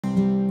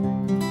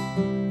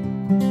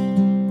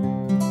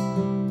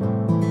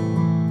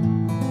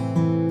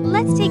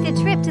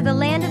back to the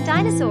land of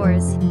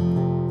dinosaurs.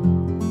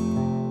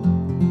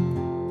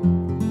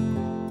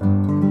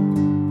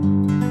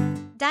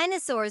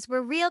 Dinosaurs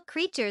were real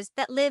creatures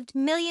that lived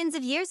millions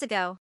of years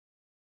ago.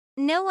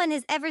 No one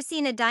has ever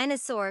seen a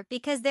dinosaur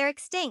because they're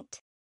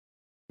extinct.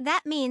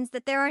 That means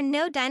that there are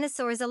no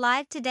dinosaurs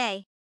alive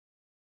today.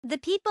 The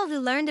people who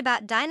learned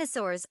about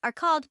dinosaurs are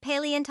called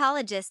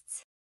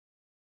paleontologists.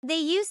 They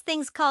use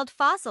things called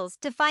fossils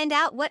to find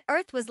out what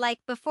Earth was like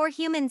before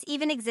humans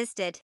even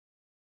existed.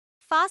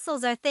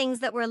 Fossils are things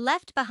that were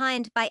left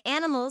behind by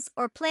animals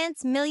or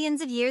plants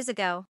millions of years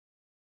ago.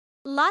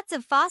 Lots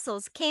of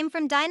fossils came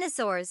from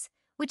dinosaurs,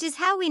 which is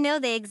how we know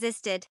they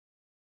existed.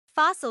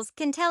 Fossils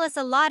can tell us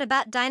a lot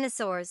about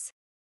dinosaurs.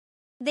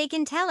 They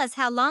can tell us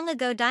how long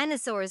ago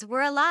dinosaurs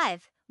were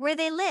alive, where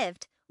they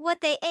lived,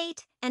 what they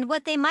ate, and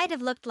what they might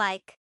have looked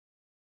like.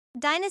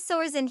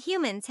 Dinosaurs and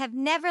humans have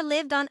never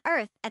lived on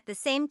Earth at the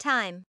same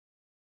time.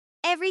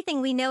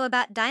 Everything we know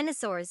about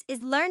dinosaurs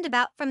is learned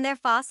about from their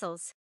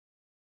fossils.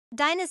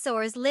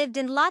 Dinosaurs lived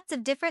in lots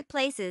of different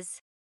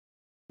places.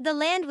 The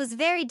land was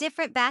very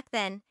different back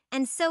then,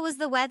 and so was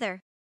the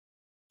weather.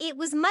 It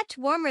was much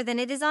warmer than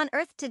it is on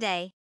Earth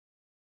today.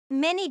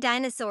 Many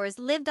dinosaurs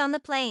lived on the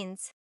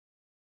plains.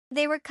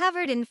 They were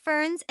covered in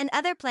ferns and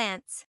other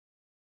plants.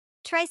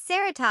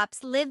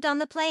 Triceratops lived on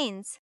the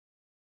plains.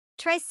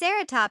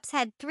 Triceratops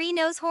had 3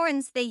 nose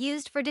horns they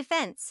used for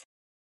defense.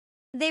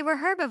 They were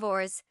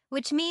herbivores,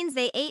 which means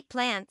they ate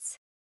plants.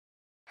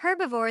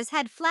 Herbivores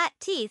had flat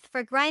teeth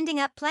for grinding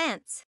up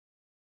plants.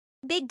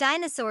 Big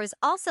dinosaurs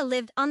also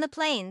lived on the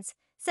plains,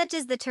 such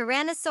as the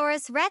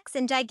Tyrannosaurus rex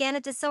and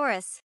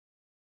Giganotosaurus.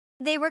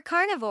 They were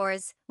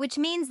carnivores, which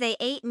means they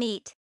ate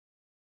meat.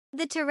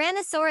 The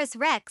Tyrannosaurus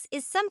rex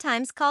is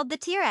sometimes called the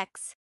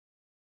T-Rex.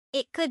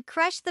 It could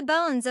crush the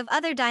bones of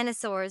other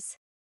dinosaurs.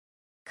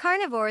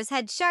 Carnivores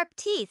had sharp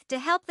teeth to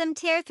help them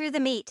tear through the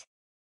meat.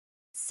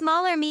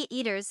 Smaller meat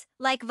eaters,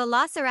 like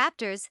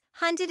velociraptors,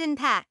 hunted in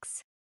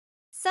packs.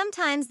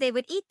 Sometimes they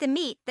would eat the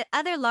meat that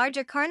other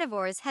larger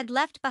carnivores had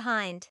left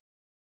behind.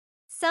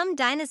 Some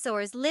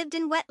dinosaurs lived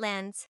in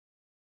wetlands.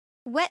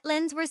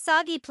 Wetlands were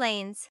soggy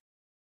plains.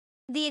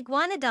 The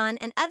iguanodon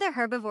and other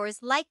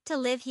herbivores liked to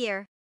live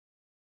here.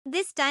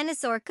 This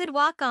dinosaur could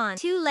walk on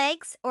 2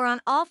 legs or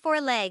on all 4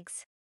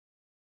 legs.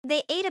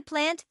 They ate a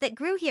plant that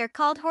grew here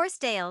called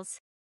horsetails.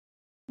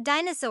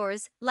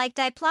 Dinosaurs, like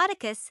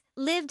Diplodocus,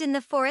 lived in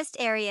the forest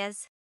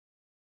areas.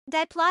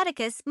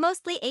 Diplodocus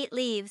mostly ate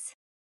leaves.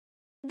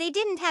 They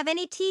didn't have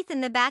any teeth in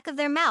the back of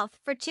their mouth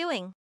for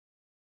chewing.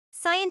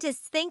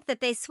 Scientists think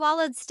that they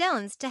swallowed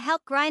stones to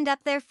help grind up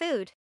their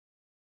food.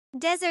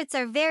 Deserts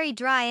are very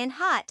dry and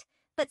hot,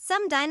 but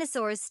some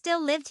dinosaurs still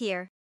lived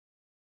here.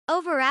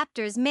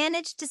 Oviraptors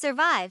managed to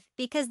survive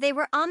because they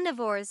were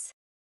omnivores.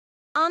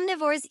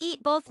 Omnivores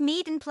eat both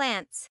meat and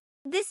plants.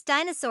 This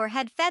dinosaur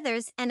had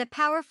feathers and a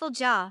powerful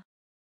jaw.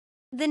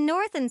 The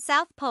North and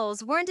South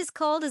poles weren't as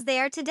cold as they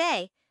are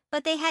today,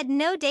 but they had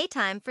no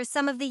daytime for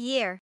some of the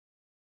year.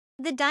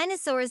 The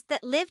dinosaurs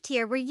that lived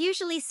here were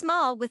usually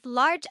small with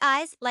large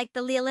eyes like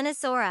the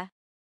Leelinosaura.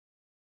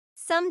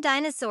 Some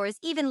dinosaurs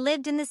even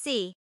lived in the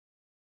sea.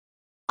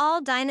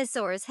 All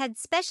dinosaurs had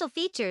special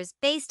features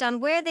based on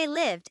where they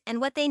lived and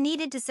what they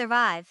needed to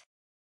survive.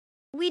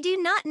 We do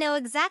not know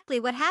exactly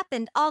what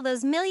happened all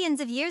those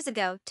millions of years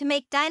ago to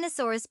make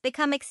dinosaurs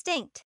become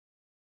extinct.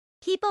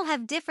 People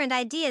have different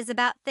ideas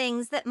about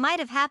things that might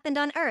have happened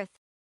on Earth.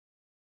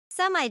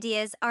 Some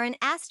ideas are an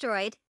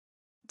asteroid,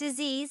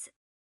 disease,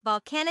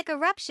 volcanic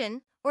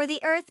eruption, or the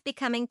Earth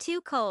becoming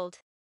too cold.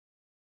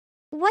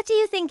 What do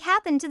you think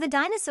happened to the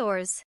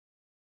dinosaurs?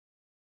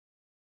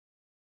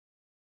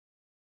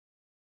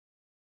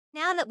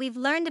 Now that we've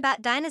learned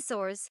about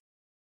dinosaurs,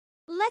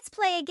 let's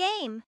play a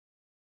game.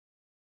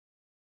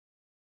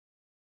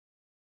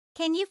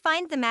 Can you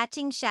find the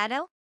matching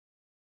shadow?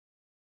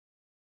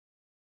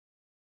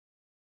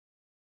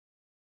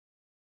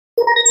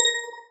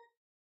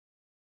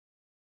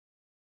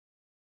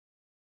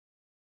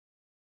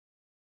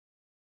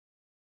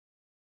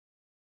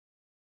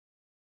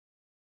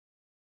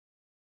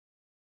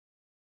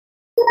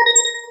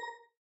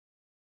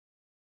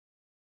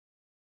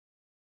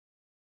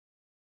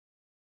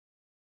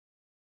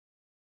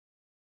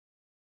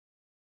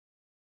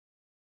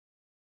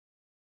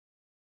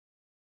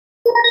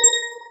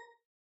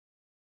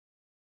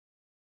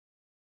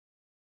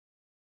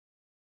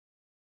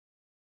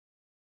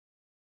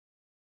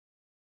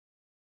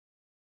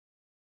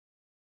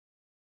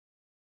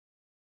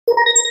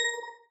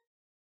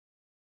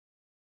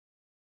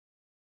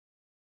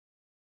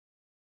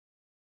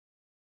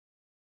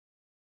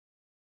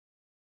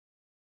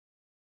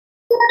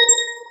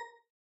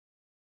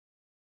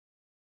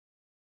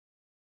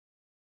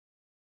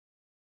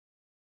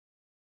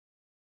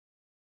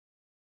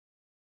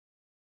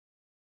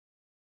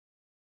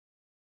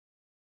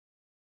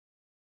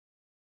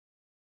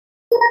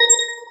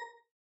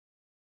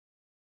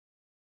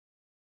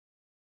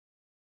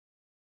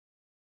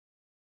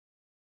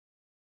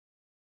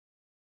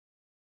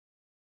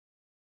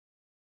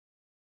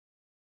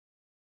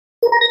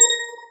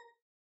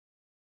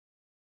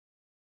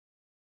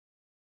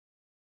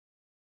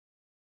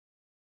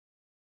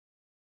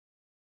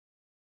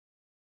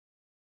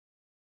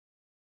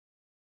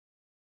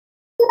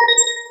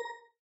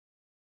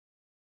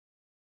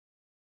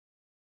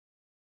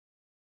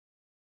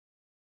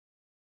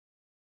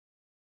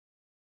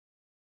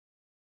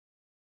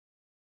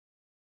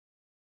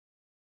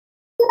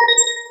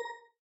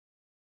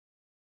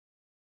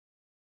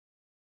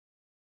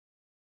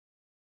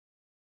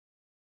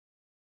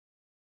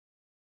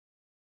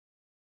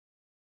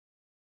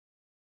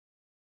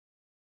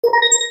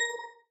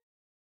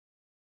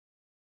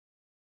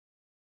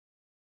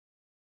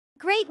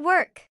 Great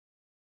work!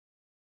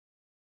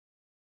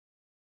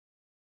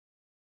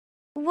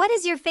 What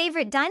is your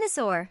favorite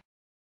dinosaur?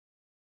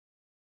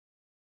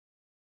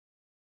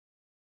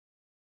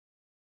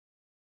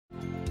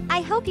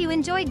 I hope you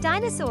enjoyed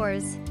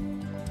dinosaurs.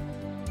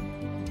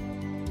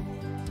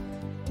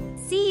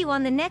 See you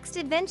on the next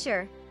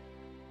adventure.